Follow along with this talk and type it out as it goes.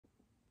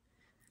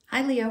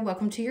Hi Leo,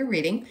 welcome to your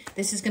reading.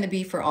 This is going to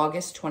be for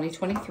August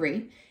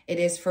 2023. It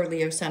is for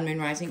Leo, Sun,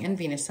 Moon, Rising, and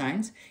Venus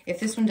signs. If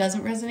this one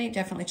doesn't resonate,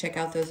 definitely check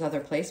out those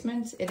other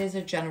placements. It is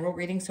a general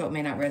reading, so it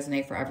may not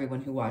resonate for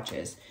everyone who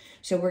watches.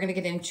 So we're going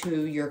to get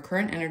into your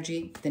current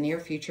energy, the near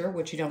future,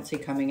 what you don't see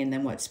coming, and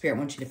then what Spirit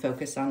wants you to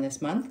focus on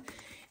this month.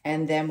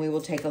 And then we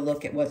will take a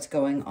look at what's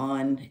going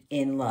on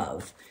in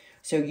love.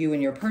 So you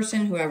and your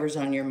person, whoever's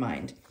on your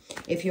mind.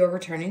 If you're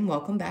returning,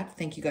 welcome back.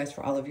 Thank you guys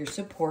for all of your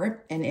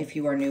support. And if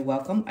you are new,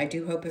 welcome. I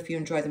do hope if you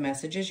enjoy the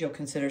messages, you'll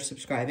consider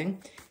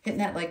subscribing, hitting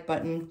that like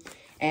button.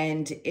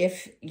 And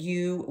if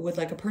you would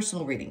like a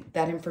personal reading,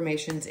 that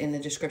information's in the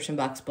description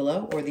box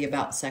below or the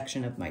about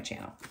section of my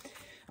channel.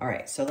 All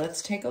right, so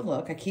let's take a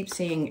look. I keep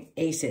seeing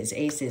aces,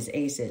 aces,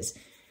 aces.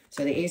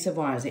 So the Ace of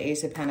Wands, the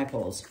Ace of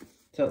Pentacles.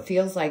 So it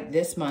feels like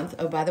this month,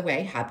 oh, by the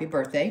way, happy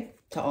birthday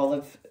to all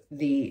of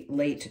the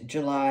late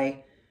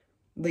July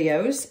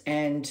Leos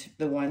and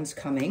the ones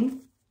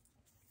coming.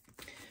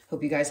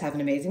 Hope you guys have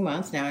an amazing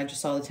month. Now I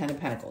just saw the 10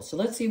 of Pentacles. So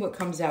let's see what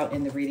comes out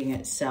in the reading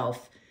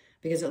itself,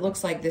 because it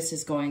looks like this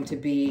is going to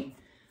be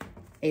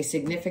a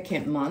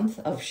significant month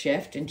of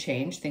shift and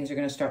change. Things are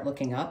going to start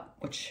looking up,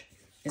 which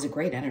is a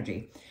great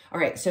energy. All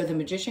right, so the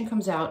Magician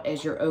comes out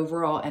as your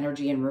overall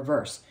energy in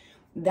reverse.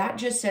 That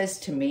just says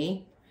to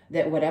me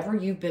that whatever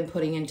you've been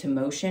putting into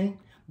motion,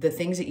 the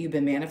things that you've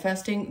been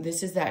manifesting,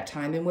 this is that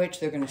time in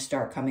which they're going to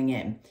start coming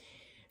in.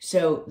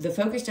 So the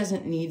focus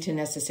doesn't need to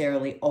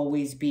necessarily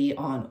always be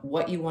on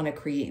what you want to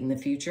create in the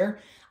future.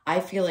 I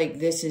feel like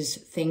this is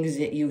things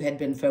that you had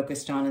been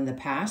focused on in the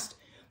past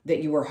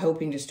that you were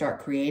hoping to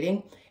start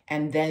creating,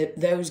 and then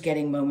those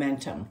getting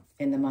momentum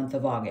in the month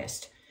of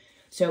August.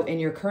 So in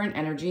your current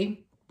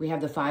energy, we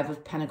have the 5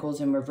 of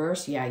Pentacles in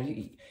reverse. Yeah,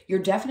 you're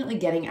definitely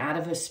getting out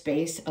of a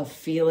space of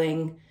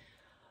feeling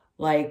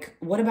like,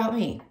 what about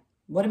me?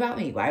 What about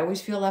me? I always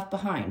feel left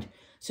behind.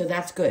 So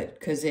that's good,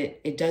 because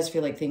it does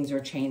feel like things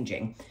are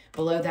changing.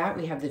 Below that,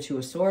 we have the 2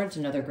 of Swords,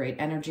 another great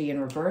energy in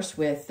reverse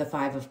with the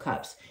 5 of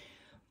Cups.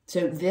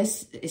 So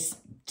this is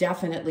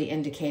definitely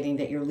indicating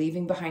that you're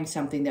leaving behind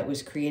something that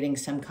was creating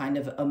some kind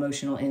of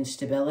emotional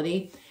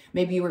instability.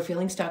 Maybe you were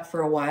feeling stuck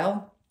for a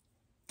while,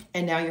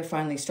 and now you're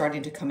finally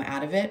starting to come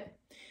out of it.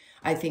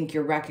 I think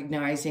you're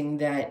recognizing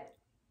that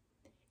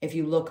if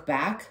you look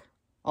back,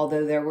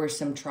 although there were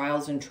some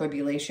trials and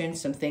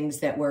tribulations, some things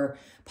that were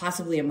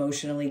possibly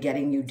emotionally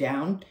getting you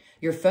down,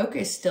 your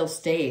focus still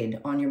stayed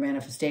on your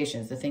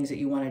manifestations, the things that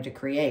you wanted to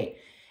create.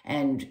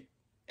 And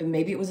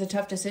maybe it was a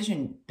tough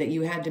decision that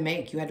you had to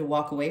make. You had to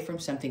walk away from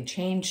something,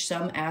 change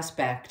some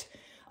aspect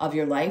of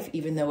your life,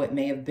 even though it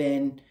may have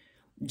been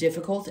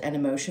difficult and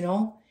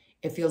emotional.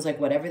 It feels like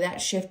whatever that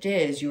shift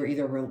is, you're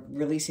either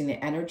releasing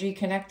the energy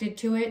connected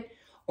to it,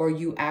 or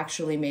you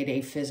actually made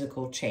a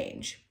physical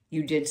change.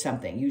 You did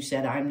something. You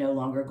said, I'm no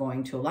longer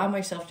going to allow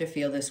myself to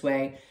feel this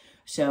way,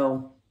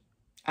 so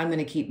I'm going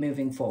to keep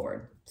moving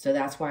forward. So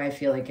that's why I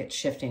feel like it's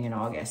shifting in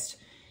August.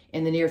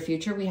 In the near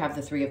future, we have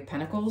the 3 of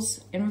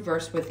Pentacles in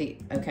reverse with the,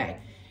 okay,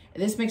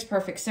 this makes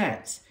perfect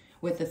sense.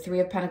 With the 3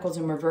 of Pentacles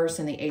in reverse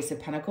and the Ace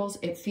of Pentacles,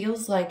 it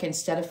feels like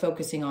instead of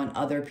focusing on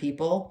other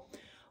people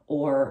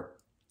or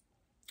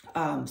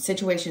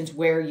situations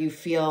where you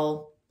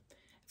feel,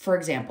 for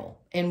example,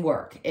 in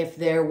work, if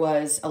there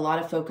was a lot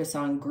of focus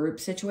on group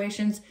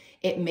situations,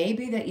 it may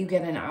be that you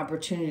get an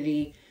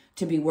opportunity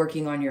to be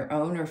working on your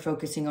own or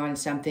focusing on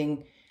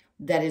something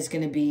that is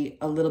going to be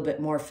a little bit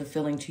more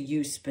fulfilling to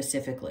you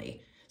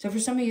specifically. So for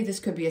some of you,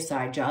 this could be a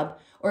side job,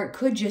 or it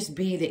could just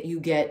be that you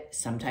get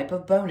some type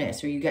of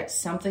bonus or you get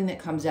something that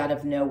comes out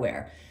of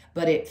nowhere,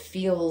 but it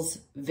feels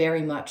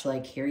very much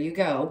like, here you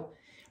go.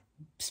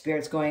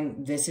 Spirit's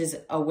going, this is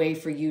a way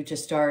for you to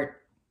start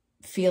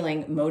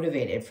feeling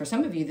motivated. For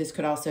some of you, this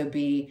could also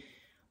be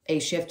a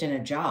shift in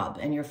a job,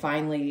 and you're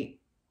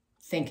finally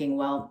thinking,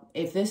 well,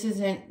 if this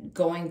isn't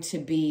going to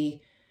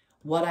be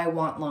what I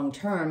want long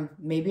term,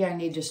 maybe I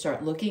need to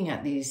start looking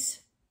at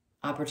these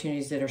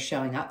opportunities that are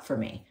showing up for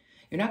me.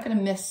 You're not going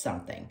to miss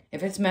something.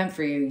 If it's meant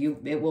for you,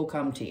 it will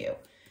come to you.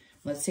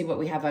 Let's see what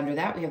we have under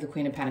that. We have the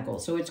Queen of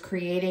Pentacles. So it's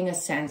creating a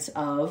sense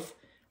of,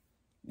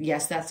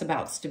 yes, that's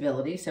about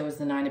stability. So is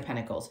the 9 of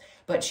Pentacles,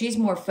 but she's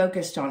more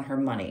focused on her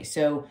money.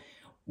 So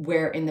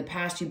where in the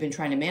past you've been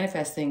trying to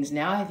manifest things,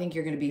 now I think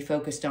you're going to be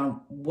focused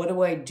on, what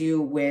do I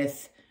do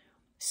with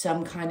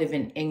some kind of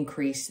an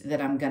increase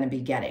that I'm going to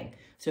be getting?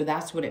 So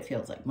that's what it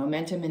feels like.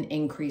 Momentum and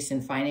increase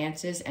in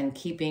finances, and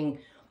keeping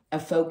a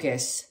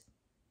focus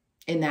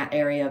in that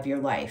area of your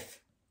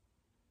life.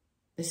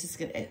 This is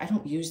good. I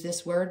don't use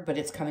this word, but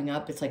it's coming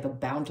up. It's like a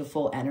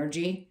bountiful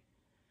energy.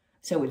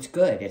 So it's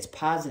good. It's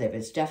positive.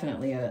 It's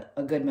definitely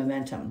a good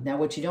momentum. Now,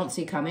 what you don't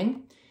see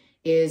coming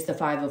is the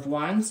 5 of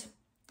Wands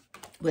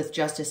with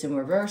Justice in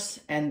reverse,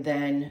 and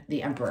then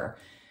the Emperor.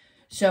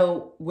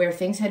 So where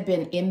things had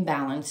been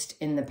imbalanced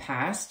in the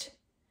past,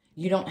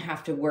 you don't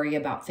have to worry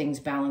about things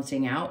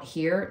balancing out.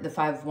 Here, the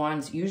 5 of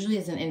Wands usually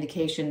is an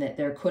indication that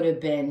there could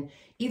have been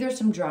either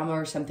some drama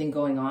or something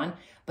going on,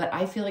 but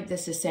I feel like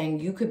this is saying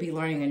you could be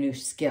learning a new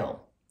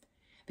skill,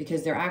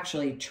 because they're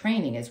actually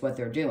training is what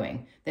they're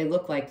doing. They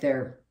look like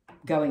they're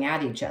going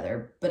at each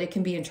other, but it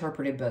can be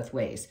interpreted both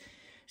ways.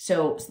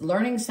 So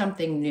learning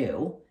something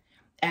new,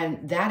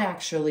 and that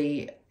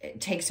actually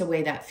takes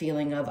away that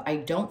feeling of, I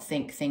don't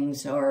think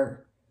things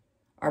are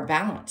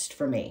balanced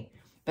for me.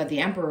 But the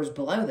Emperor's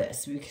below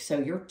this. So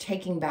you're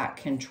taking back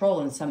control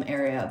in some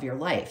area of your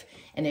life.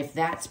 And if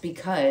that's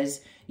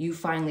because you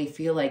finally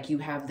feel like you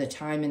have the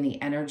time and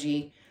the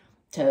energy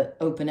to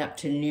open up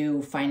to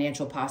new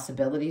financial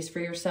possibilities for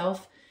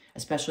yourself,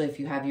 especially if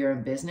you have your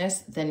own business,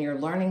 then you're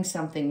learning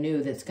something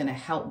new that's going to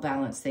help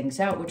balance things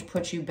out, which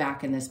puts you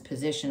back in this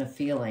position of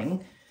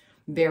feeling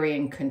very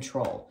in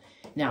control.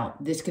 Now,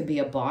 this could be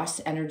a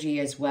boss energy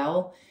as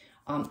well.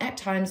 At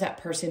times, that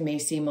person may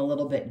seem a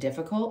little bit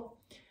difficult,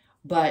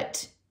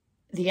 but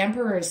the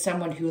Emperor is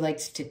someone who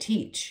likes to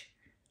teach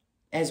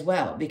as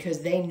well,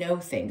 because they know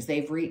things.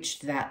 They've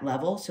reached that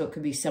level. So it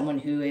could be someone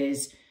who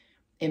is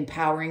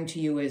empowering to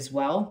you as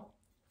well.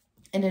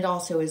 And it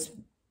also is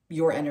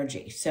your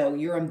energy. So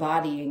you're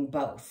embodying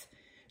both.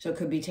 So it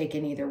could be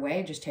taken either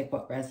way. Just take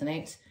what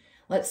resonates.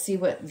 Let's see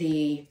what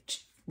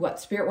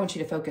Spirit wants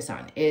you to focus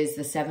on is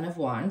the Seven of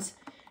Wands.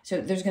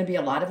 So there's going to be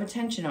a lot of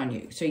attention on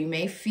you. So you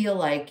may feel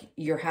like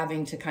you're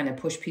having to kind of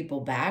push people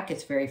back.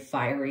 It's very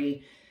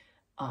fiery.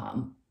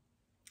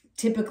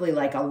 Typically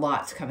like a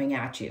lot's coming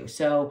at you.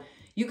 So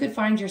you could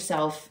find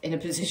yourself in a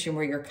position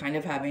where you're kind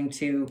of having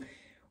to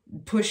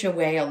push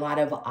away a lot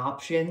of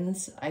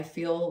options. I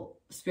feel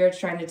Spirit's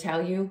trying to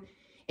tell you.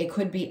 It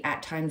could be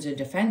at times a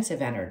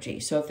defensive energy.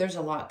 So if there's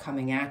a lot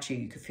coming at you,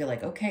 you could feel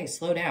like, okay,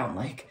 slow down.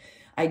 Like,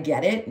 I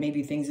get it.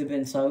 Maybe things have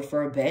been slow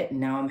for a bit, and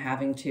now I'm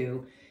having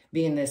to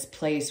be in this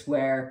place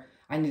where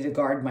I need to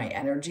guard my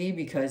energy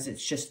because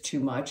it's just too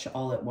much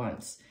all at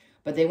once.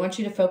 But they want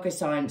you to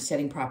focus on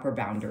setting proper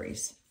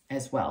boundaries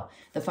as well.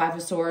 The Five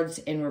of Swords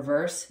in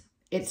reverse,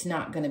 it's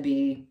not going to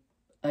be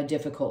a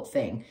difficult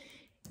thing.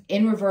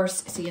 In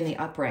reverse, see in the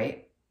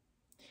upright,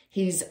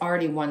 he's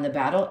already won the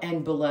battle,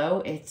 and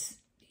below it's,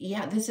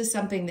 yeah, this is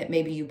something that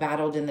maybe you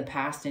battled in the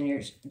past,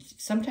 and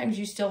sometimes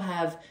you still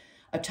have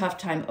a tough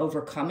time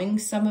overcoming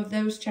some of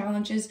those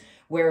challenges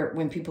where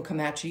when people come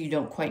at you, you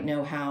don't quite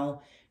know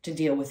how to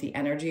deal with the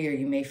energy, or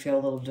you may feel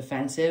a little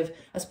defensive,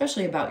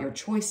 especially about your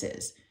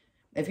choices.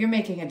 If you're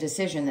making a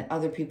decision that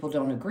other people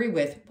don't agree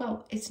with,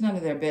 well, it's none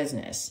of their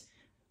business.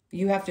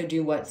 You have to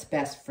do what's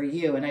best for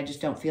you, and I just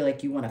don't feel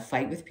like you want to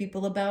fight with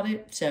people about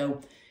it.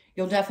 So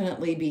you'll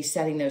definitely be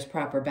setting those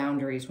proper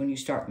boundaries when you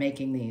start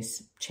making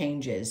these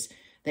changes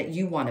that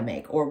you want to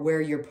make, or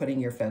where you're putting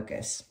your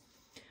focus.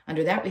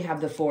 Under that, we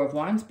have the Four of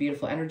Wands,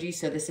 beautiful energy.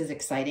 So this is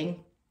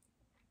exciting,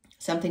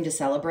 something to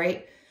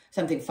celebrate,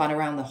 something fun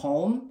around the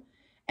home,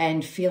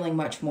 and feeling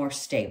much more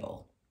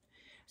stable.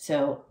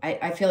 So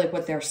I feel like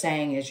what they're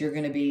saying is you're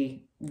going to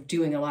be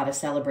doing a lot of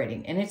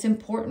celebrating. And it's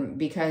important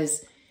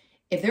because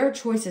if there are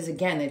choices,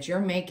 again, that you're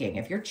making,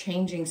 if you're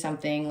changing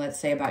something, let's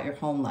say about your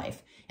home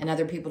life, and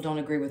other people don't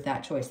agree with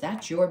that choice,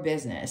 that's your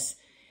business.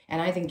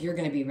 And I think you're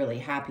going to be really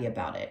happy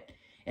about it.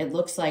 It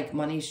looks like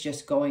money's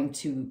just going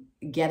to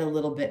get a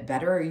little bit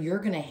better, or you're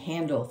going to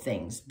handle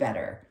things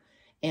better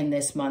in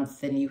this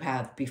month than you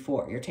have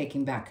before. You're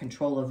taking back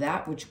control of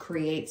that, which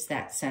creates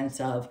that sense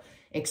of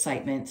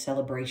excitement,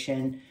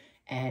 celebration,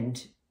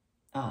 and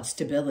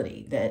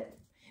stability that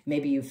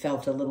maybe you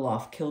felt a little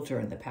off kilter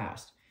in the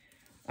past.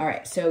 All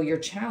right, so your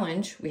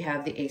challenge, we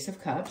have the Ace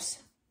of Cups,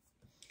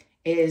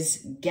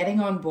 is getting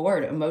on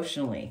board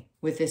emotionally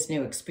with this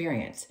new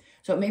experience.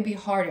 So it may be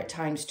hard at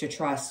times to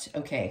trust,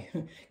 okay,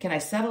 can I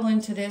settle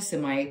into this?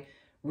 Am I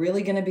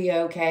really going to be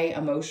okay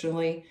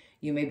emotionally?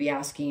 You may be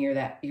asking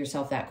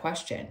yourself that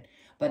question,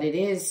 but it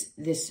is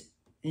this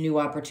new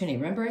opportunity.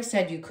 Remember I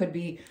said you could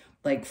be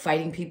like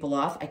fighting people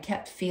off? I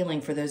kept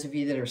feeling, for those of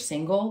you that are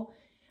single,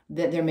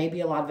 that there may be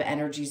a lot of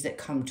energies that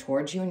come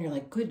towards you and you're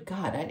like, good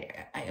God,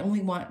 I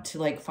only want to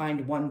like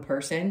find one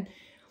person.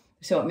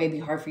 So it may be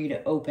hard for you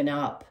to open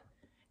up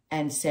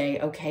and say,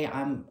 okay,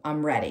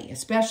 I'm ready,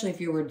 especially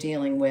if you were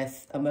dealing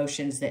with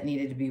emotions that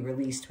needed to be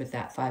released with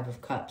that Five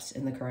of Cups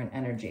in the current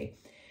energy.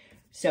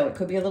 So it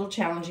could be a little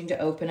challenging to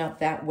open up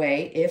that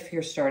way if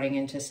you're starting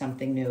into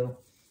something new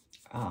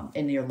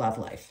in your love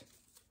life.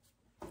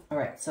 All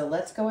right, so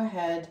let's go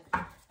ahead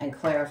and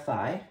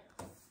clarify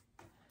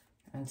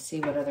and see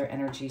what other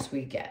energies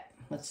we get.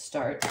 Let's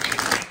start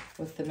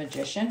with the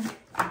Magician.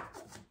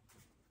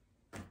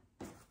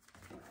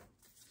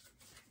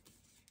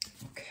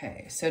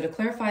 Okay, so to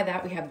clarify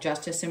that, we have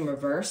Justice in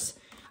reverse.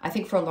 I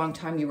think for a long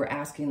time you were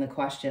asking the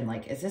question,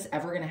 like, is this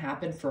ever going to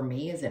happen for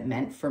me? Is it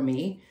meant for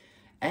me?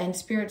 And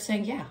Spirit's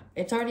saying, yeah,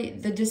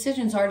 the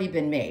decision's already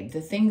been made. The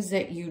things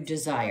that you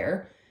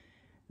desire,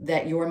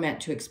 that you're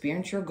meant to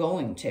experience, you're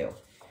going to.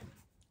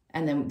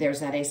 And then there's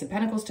that Ace of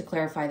Pentacles to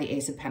clarify the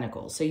Ace of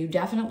Pentacles. So you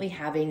definitely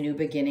have a new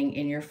beginning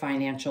in your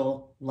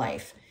financial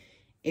life.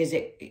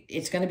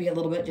 It's going to be a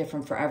little bit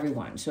different for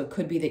everyone. So it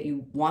could be that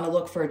you want to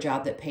look for a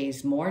job that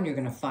pays more and you're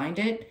going to find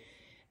it.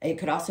 It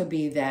could also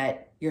be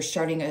that you're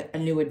starting a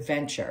new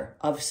adventure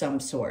of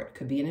some sort.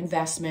 Could be in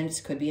investments,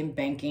 could be in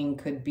banking,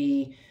 could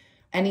be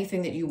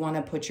anything that you want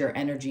to put your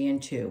energy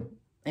into,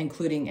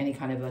 including any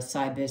kind of a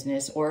side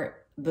business or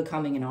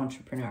becoming an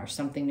entrepreneur.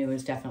 Something new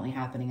is definitely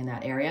happening in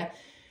that area.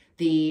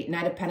 The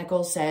Knight of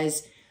Pentacles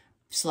says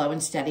slow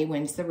and steady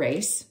wins the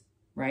race,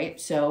 right?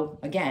 So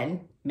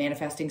again,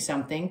 manifesting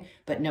something,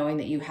 but knowing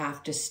that you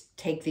have to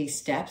take these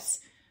steps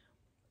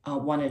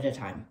one at a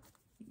time,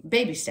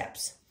 baby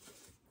steps.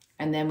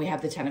 And then we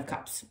have the 10 of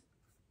Cups,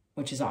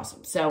 which is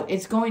awesome. So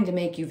it's going to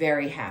make you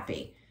very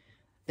happy.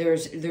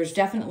 There's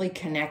definitely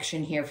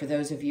connection here for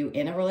those of you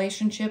in a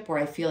relationship where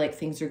I feel like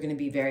things are going to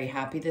be very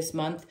happy this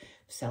month,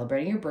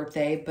 celebrating your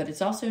birthday, but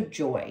it's also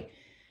joy,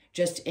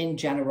 just in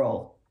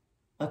general,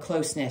 a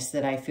closeness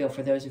that I feel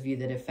for those of you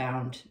that have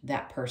found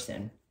that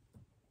person.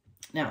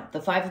 Now,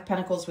 the 5 of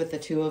Pentacles with the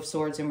 2 of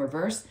Swords in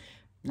reverse,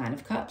 9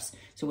 of Cups.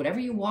 So whatever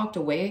you walked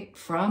away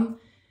from,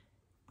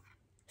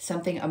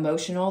 something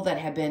emotional that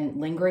had been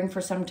lingering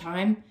for some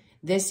time,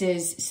 this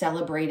is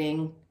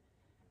celebrating.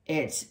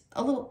 It's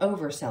a little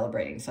over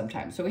celebrating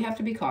sometimes. So we have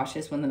to be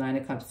cautious when the 9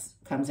 of Cups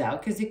comes out,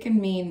 because it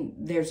can mean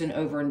there's an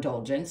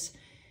overindulgence,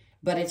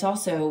 but it's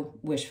also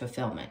wish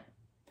fulfillment.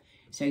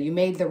 So you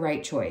made the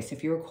right choice.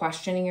 If you were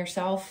questioning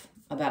yourself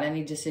about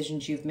any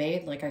decisions you've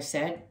made, like I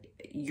said,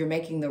 you're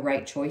making the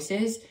right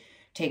choices.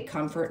 Take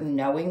comfort in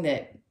knowing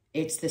that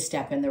it's the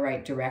step in the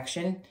right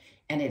direction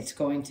and it's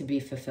going to be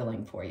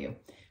fulfilling for you.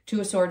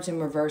 2 of Swords in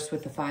reverse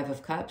with the 5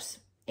 of Cups,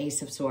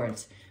 Ace of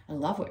Swords. I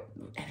love what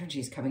energy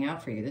is coming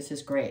out for you. This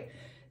is great.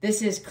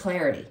 This is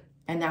clarity.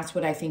 And that's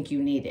what I think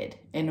you needed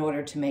in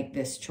order to make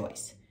this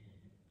choice.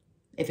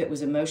 If it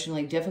was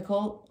emotionally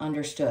difficult,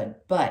 understood.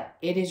 But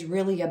it is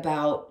really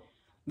about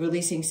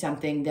releasing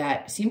something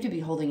that seemed to be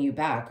holding you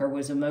back or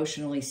was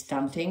emotionally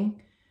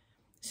stunting.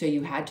 So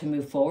you had to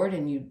move forward,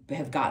 and you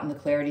have gotten the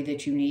clarity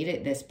that you need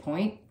at this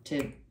point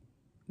to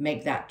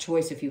make that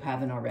choice if you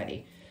haven't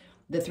already.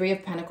 The 3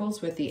 of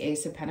Pentacles with the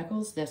Ace of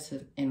Pentacles, that's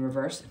in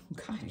reverse.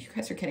 God, you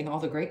guys are getting all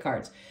the great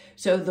cards.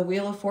 So the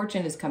Wheel of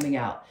Fortune is coming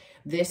out.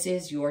 This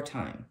is your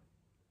time.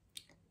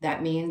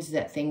 That means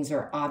that things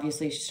are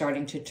obviously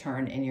starting to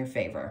turn in your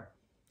favor.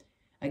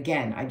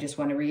 Again, I just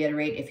want to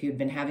reiterate, if you've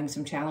been having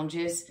some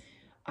challenges,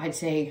 I'd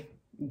say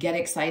get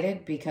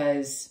excited,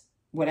 because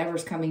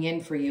whatever's coming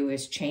in for you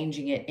is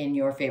changing it in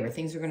your favor.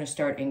 Things are going to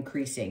start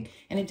increasing.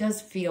 And it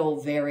does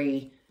feel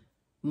very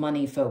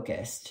money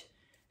focused.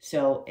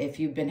 So if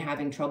you've been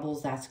having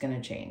troubles, that's going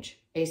to change.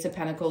 Ace of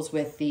Pentacles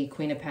with the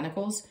Queen of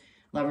Pentacles,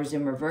 Lovers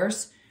in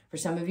reverse. For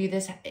some of you,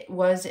 this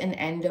was an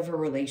end of a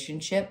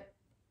relationship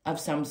of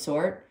some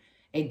sort,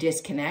 a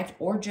disconnect,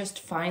 or just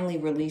finally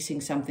releasing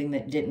something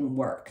that didn't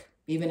work,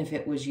 even if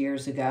it was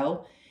years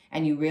ago.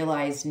 And you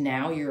realize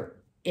now you're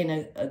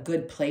in a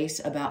good place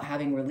about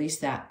having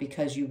released that,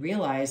 because you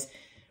realize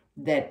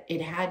that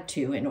it had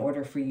to in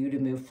order for you to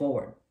move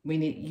forward. You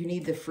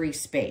need the free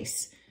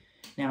space.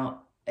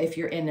 Now, if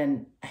you're in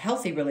a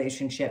healthy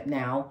relationship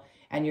now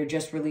and you're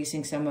just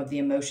releasing some of the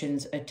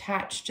emotions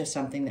attached to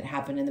something that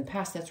happened in the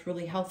past, that's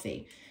really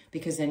healthy,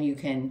 because then you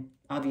can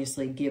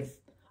obviously give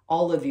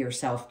all of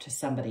yourself to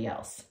somebody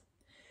else.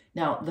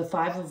 Now, the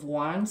 5 of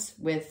Wands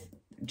with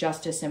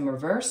Justice in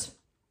reverse,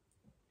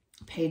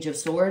 Page of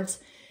Swords.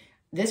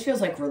 This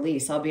feels like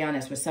release, I'll be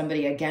honest, with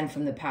somebody, again,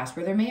 from the past,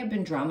 where there may have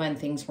been drama and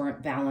things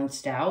weren't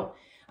balanced out.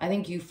 I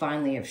think you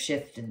finally have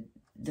shifted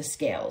the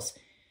scales.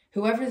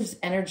 Whoever's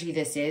energy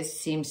this is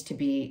seems to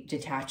be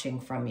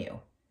detaching from you.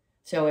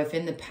 So if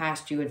in the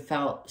past you had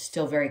felt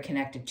still very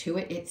connected to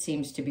it, it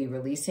seems to be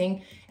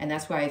releasing. And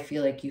that's why I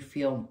feel like you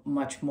feel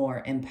much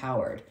more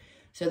empowered.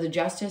 So the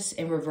Justice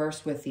in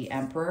reverse with the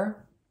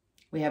Emperor.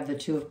 We have the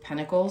 2 of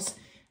Pentacles.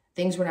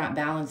 Things were not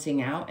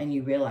balancing out, and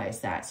you realize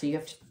that. So you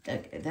have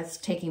to, that's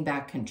taking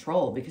back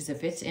control, because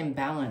if it's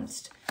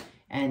imbalanced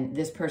and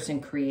this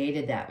person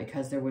created that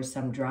because there was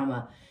some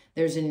drama,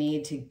 there's a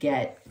need to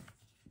get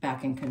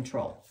back in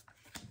control.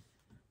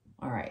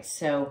 All right,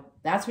 so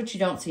that's what you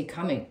don't see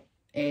coming,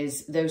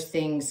 is those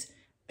things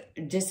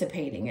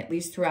dissipating, at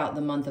least throughout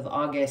the month of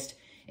August,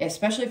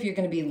 especially if you're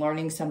going to be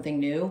learning something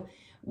new.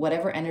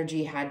 Whatever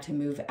energy had to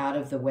move out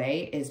of the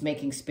way is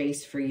making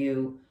space for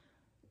you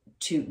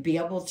to be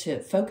able to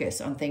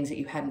focus on things that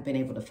you hadn't been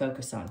able to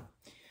focus on.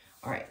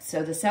 All right,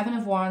 so the 7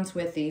 of Wands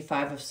with the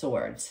 5 of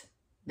Swords.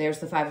 There's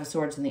the 5 of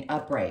Swords in the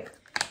upright.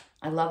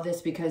 I love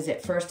this because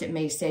at first it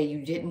may say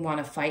you didn't want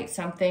to fight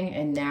something,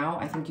 and now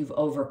I think you've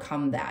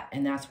overcome that,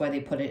 and that's why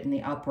they put it in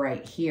the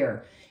upright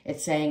here.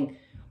 It's saying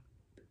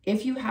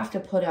if you have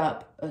to put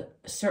up a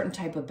certain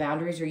type of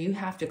boundaries, or you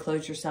have to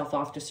close yourself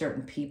off to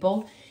certain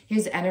people,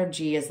 his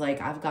energy is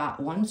like, I've got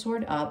one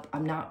sword up.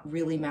 I'm not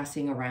really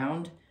messing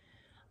around.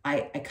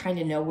 I kind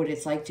of know what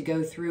it's like to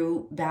go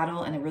through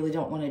battle, and I really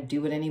don't want to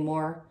do it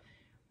anymore.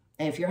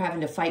 And if you're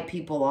having to fight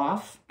people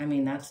off, I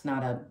mean, that's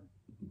not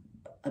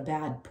a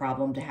bad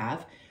problem to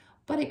have,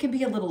 but it can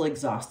be a little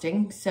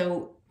exhausting.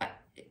 So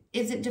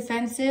is it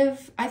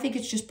defensive? I think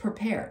it's just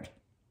prepared.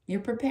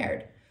 You're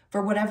prepared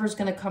for whatever's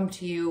going to come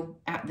to you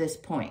at this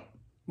point,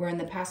 where in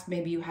the past,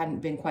 maybe you hadn't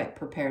been quite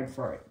prepared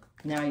for it.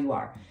 Now you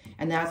are.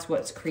 And that's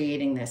what's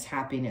creating this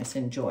happiness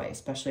and joy,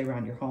 especially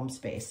around your home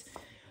space.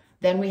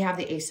 Then we have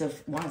the Ace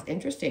of Wands.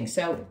 Interesting.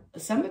 So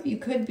some of you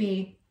could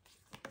be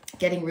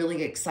getting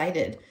really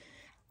excited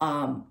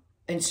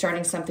and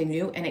starting something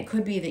new. And it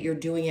could be that you're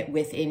doing it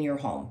within your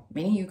home,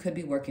 meaning you could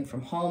be working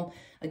from home.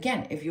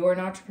 Again, if you're an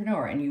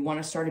entrepreneur and you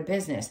want to start a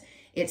business,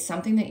 it's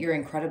something that you're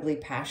incredibly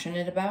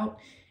passionate about.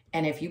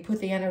 And if you put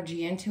the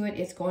energy into it,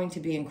 it's going to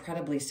be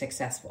incredibly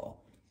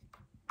successful.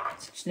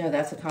 So just know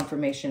that's a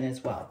confirmation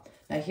as well.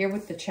 Now here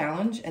with the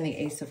challenge and the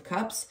Ace of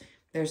Cups,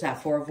 there's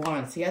that Four of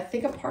Wands. See, I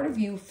think a part of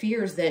you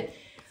fears that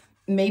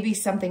maybe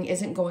something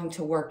isn't going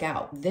to work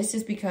out. This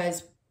is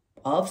because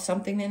of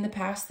something in the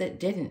past that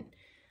didn't.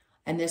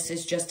 And this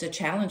is just a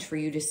challenge for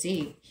you to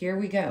see. Here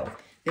we go.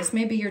 This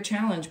may be your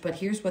challenge, but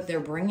here's what they're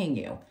bringing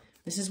you.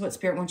 This is what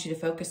Spirit wants you to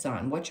focus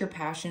on. What you're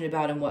passionate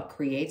about and what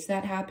creates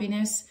that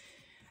happiness,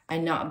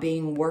 and not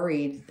being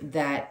worried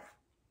that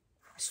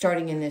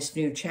starting in this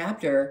new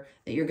chapter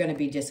that you're going to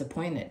be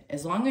disappointed.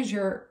 As long as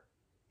you're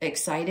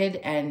excited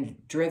and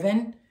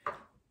driven,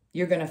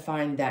 you're going to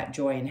find that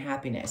joy and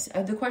happiness.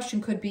 The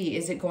question could be,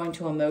 is it going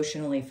to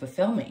emotionally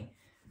fulfill me?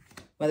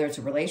 Whether it's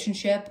a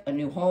relationship, a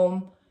new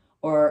home,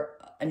 or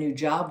a new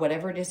job,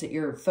 whatever it is that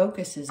your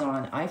focus is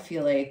on, I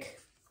feel like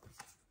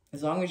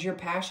as long as your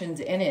passion's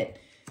in it,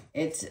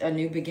 it's a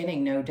new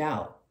beginning, no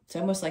doubt. It's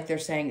almost like they're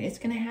saying it's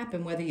going to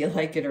happen whether you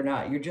like it or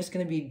not. You're just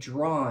going to be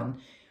drawn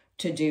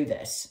to do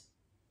this.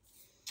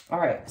 All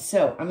right,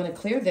 so I'm going to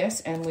clear this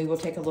and we will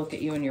take a look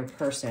at you and your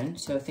person.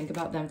 So think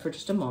about them for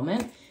just a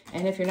moment.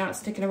 And if you're not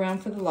sticking around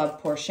for the love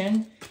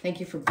portion, thank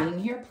you for being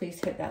here.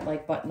 Please hit that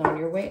like button on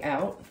your way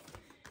out.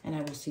 And I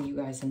will see you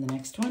guys in the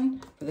next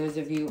one. For those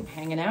of you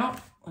hanging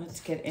out, let's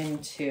get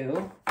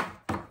into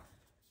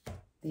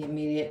the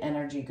immediate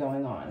energy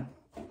going on.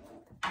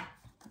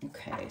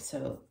 Okay,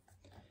 so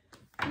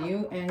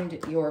you and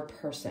your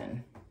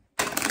person.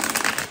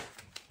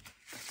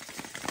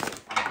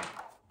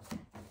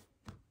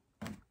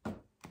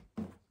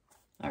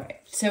 All right,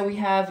 so we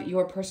have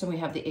your person, we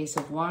have the Ace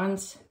of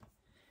Wands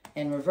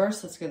in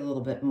reverse. Let's get a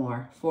little bit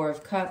more. Four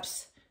of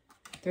Cups,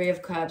 Three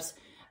of Cups.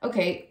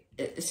 Okay,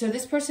 so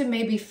this person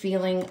may be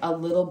feeling a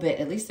little bit,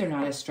 at least they're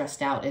not as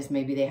stressed out as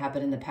maybe they have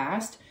been in the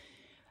past.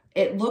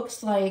 It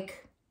looks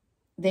like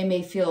they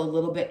may feel a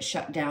little bit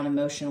shut down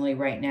emotionally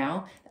right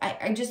now.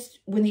 I just,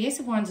 when the Ace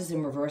of Wands is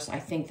in reverse, I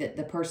think that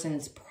the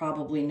person's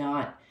probably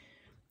not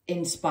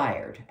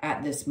inspired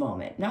at this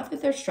moment. Not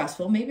that they're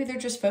stressful. Maybe they're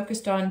just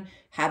focused on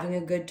having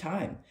a good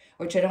time,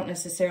 which I don't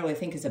necessarily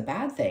think is a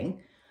bad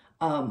thing.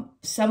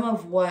 Some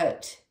of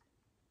what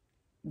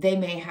they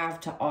may have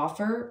to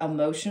offer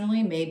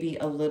emotionally may be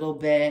a little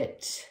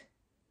bit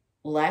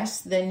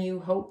less than you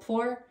hope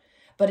for,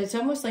 but it's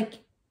almost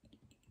like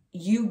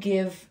you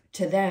give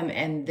to them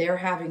and they're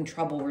having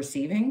trouble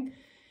receiving.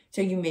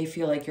 So you may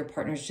feel like your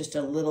partner's just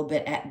a little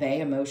bit at bay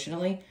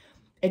emotionally.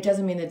 It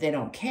doesn't mean that they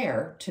don't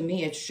care. To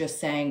me, it's just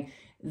saying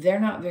they're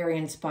not very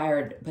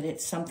inspired, but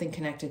it's something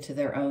connected to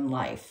their own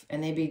life.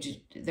 And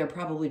they're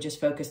probably just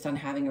focused on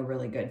having a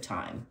really good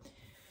time.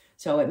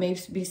 So it may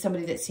be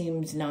somebody that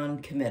seems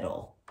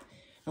non-committal.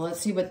 Now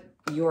let's see what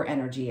your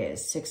energy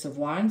is. Six of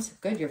Wands.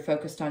 Good. You're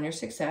focused on your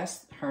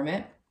success.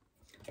 Hermit.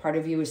 Part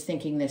of you is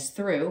thinking this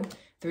through.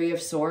 Three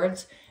of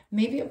Swords.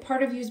 Maybe a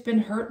part of you's been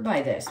hurt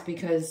by this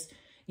because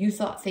you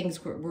thought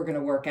things were going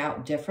to work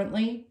out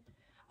differently.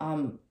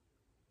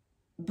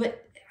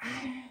 But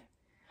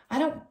I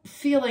don't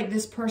feel like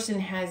this person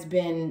has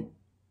been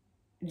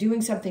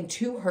doing something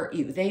to hurt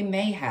you. They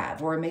may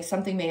have, or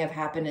something may have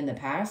happened in the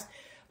past,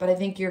 but I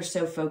think you're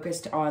so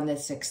focused on the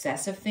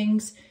success of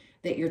things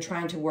that you're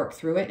trying to work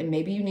through it. And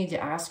maybe you need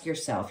to ask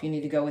yourself, you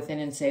need to go within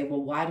and say,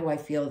 well, why do I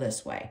feel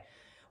this way?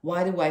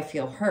 Why do I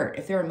feel hurt?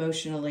 If they're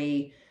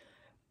emotionally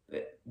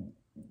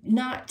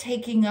not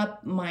taking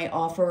up my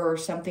offer or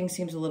something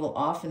seems a little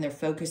off and their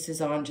focus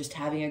is on just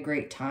having a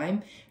great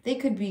time, they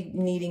could be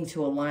needing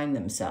to align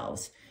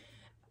themselves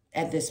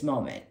at this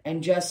moment.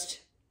 And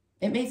just,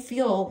 it may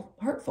feel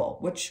hurtful,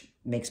 which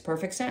makes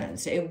perfect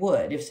sense. It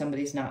would if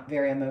somebody's not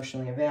very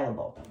emotionally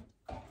available.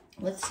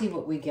 Let's see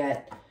what we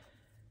get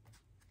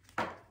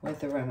with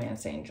the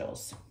Romance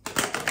Angels.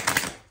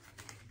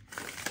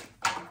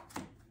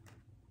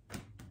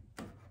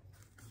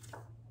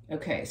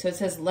 Okay, so it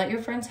says, let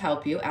your friends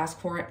help you, ask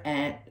for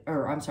and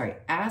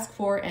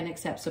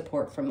accept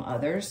support from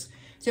others.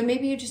 So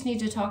maybe you just need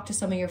to talk to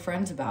some of your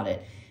friends about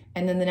it.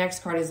 And then the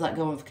next card is let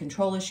go of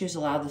control issues,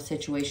 allow the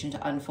situation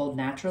to unfold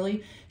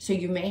naturally. So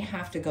you may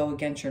have to go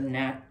against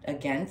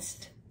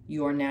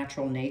your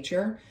natural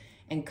nature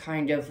and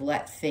kind of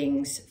let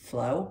things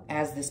flow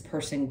as this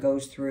person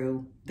goes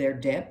through their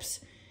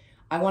dips.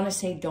 I want to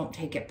say don't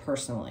take it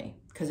personally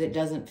because it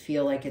doesn't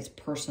feel like it's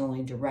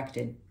personally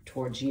directed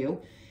towards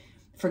you.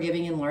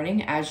 Forgiving and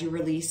learning as you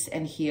release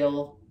and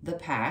heal the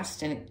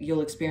past, and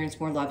you'll experience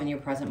more love in your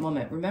present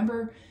moment.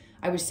 Remember,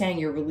 I was saying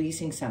you're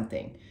releasing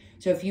something.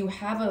 So if you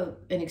have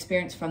an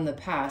experience from the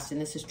past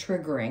and this is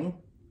triggering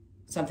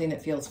something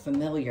that feels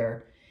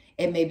familiar,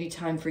 it may be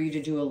time for you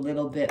to do a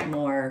little bit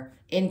more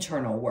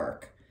internal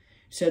work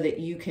so that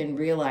you can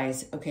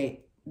realize,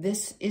 okay,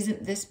 this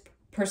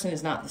person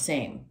is not the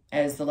same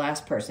as the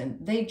last person.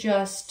 They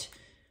just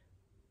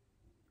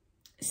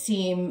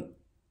seem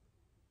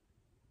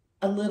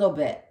a little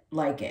bit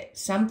like it.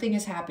 Something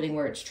is happening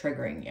where it's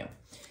triggering you.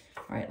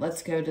 All right,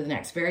 let's go to the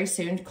next. Very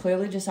soon,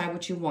 clearly decide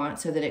what you want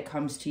so that it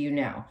comes to you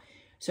now.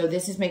 So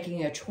this is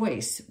making a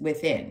choice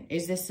within.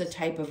 Is this the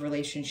type of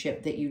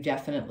relationship that you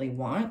definitely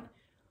want?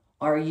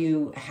 Are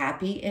you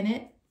happy in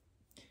it?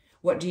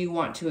 What do you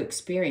want to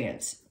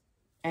experience?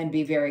 And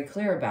be very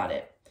clear about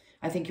it.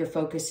 I think your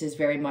focus is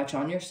very much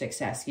on your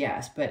success,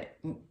 yes. But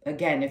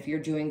again, if you're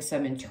doing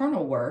some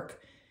internal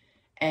work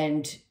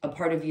and a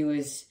part of you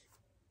is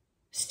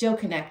still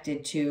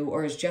connected to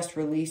or is just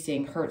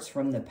releasing hurts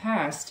from the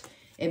past,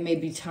 it may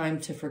be time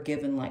to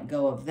forgive and let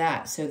go of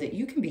that so that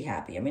you can be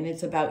happy. I mean,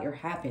 it's about your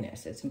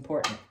happiness. It's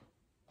important.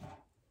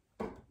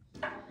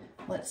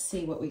 Let's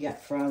see what we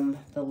get from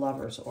the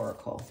Lover's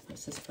Oracle.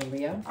 This is for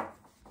Leo.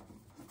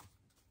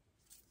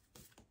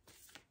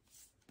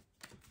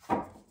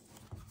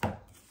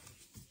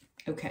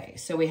 Okay,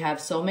 so we have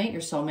soulmate.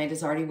 Your soulmate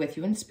is already with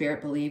you in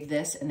spirit. Believe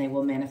this and they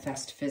will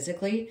manifest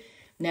physically.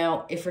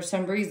 Now, if for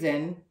some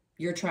reason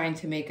you're trying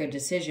to make a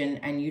decision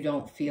and you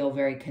don't feel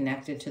very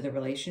connected to the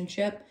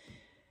relationship,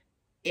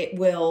 it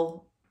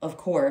will, of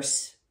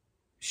course,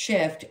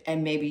 shift,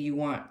 and maybe you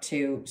want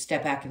to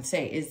step back and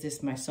say, is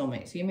this my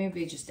soulmate? So you may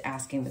be just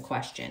asking the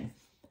question.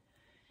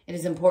 It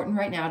is important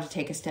right now to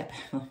take a step,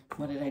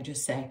 what did I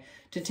just say?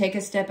 To take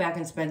a step back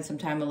and spend some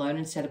time alone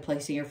instead of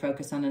placing your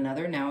focus on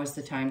another. Now is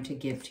the time to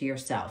give to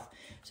yourself.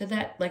 So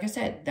that, like I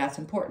said, that's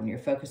important. You're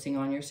focusing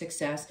on your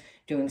success,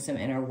 doing some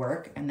inner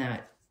work, and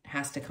that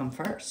has to come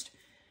first.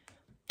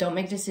 Don't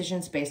make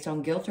decisions based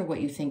on guilt or what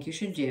you think you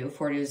should do,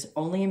 for it is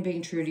only in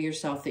being true to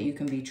yourself that you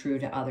can be true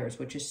to others,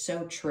 which is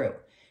so true,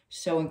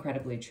 so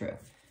incredibly true.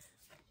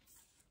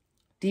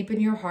 Deep in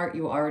your heart,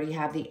 you already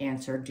have the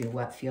answer. Do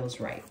what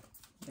feels right.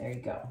 There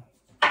you go.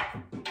 All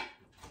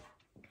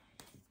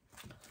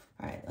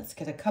right, let's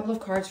get a couple of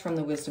cards from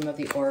the Wisdom of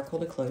the Oracle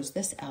to close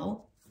this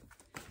out.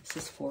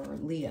 This is for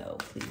Leo,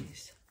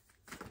 please.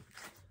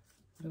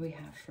 What do we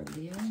have for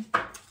Leo?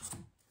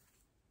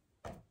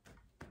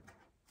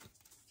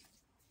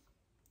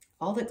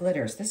 All that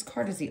glitters. This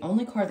card is the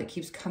only card that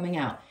keeps coming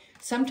out.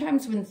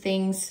 Sometimes when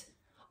things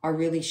are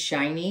really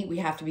shiny, we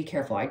have to be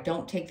careful. I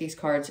don't take these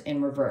cards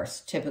in reverse,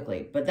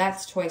 typically, but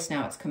that's twice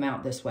now it's come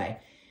out this way.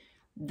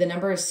 The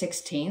number is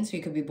 16, so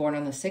you could be born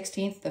on the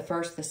 16th, the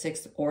 1st, the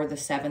 6th, or the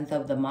 7th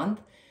of the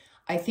month.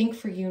 I think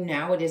for you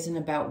now, it isn't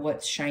about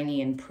what's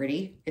shiny and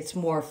pretty. It's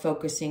more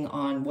focusing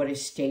on what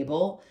is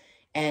stable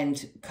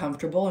and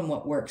comfortable and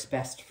what works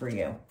best for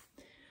you.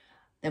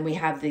 Then we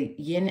have the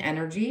yin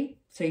energy.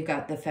 So you've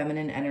got the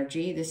feminine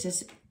energy. This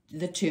is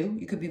the 2.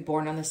 You could be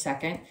born on the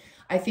 2nd.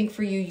 I think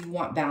for you, you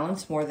want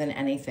balance more than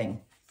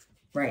anything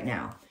right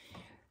now.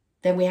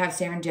 Then we have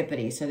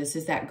serendipity. So this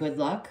is that good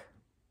luck.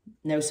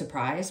 No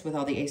surprise with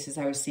all the aces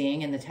I was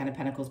seeing and the 10 of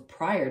Pentacles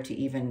prior to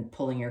even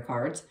pulling your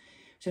cards.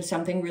 So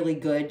something really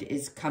good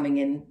is coming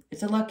in.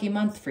 It's a lucky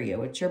month for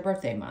you. It's your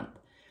birthday month.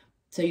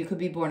 So you could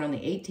be born on the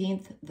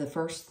 18th, the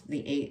 1st,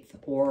 the 8th,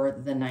 or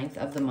the 9th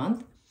of the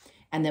month.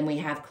 And then we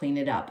have clean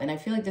it up. And I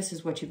feel like this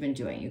is what you've been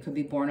doing. You could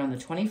be born on the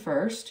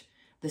 21st,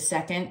 the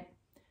 2nd,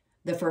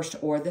 the 1st,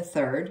 or the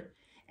 3rd.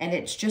 And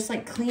it's just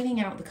like cleaning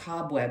out the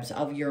cobwebs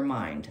of your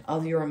mind,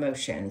 of your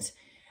emotions,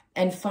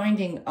 and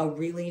finding a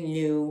really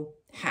new,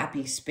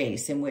 happy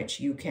space in which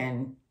you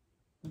can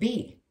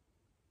be.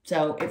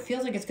 So it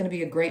feels like it's going to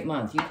be a great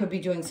month. You could be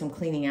doing some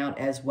cleaning out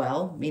as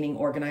well, meaning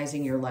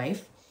organizing your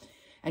life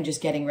and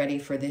just getting ready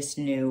for this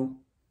new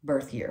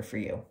birth year for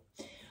you.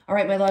 All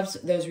right, my loves,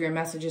 those are your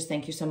messages.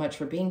 Thank you so much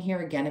for being here.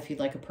 Again, if you'd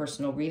like a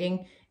personal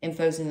reading,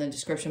 info's in the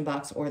description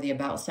box or the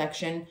About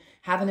section.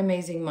 Have an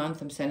amazing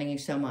month. I'm sending you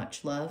so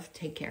much love.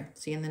 Take care.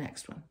 See you in the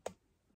next one.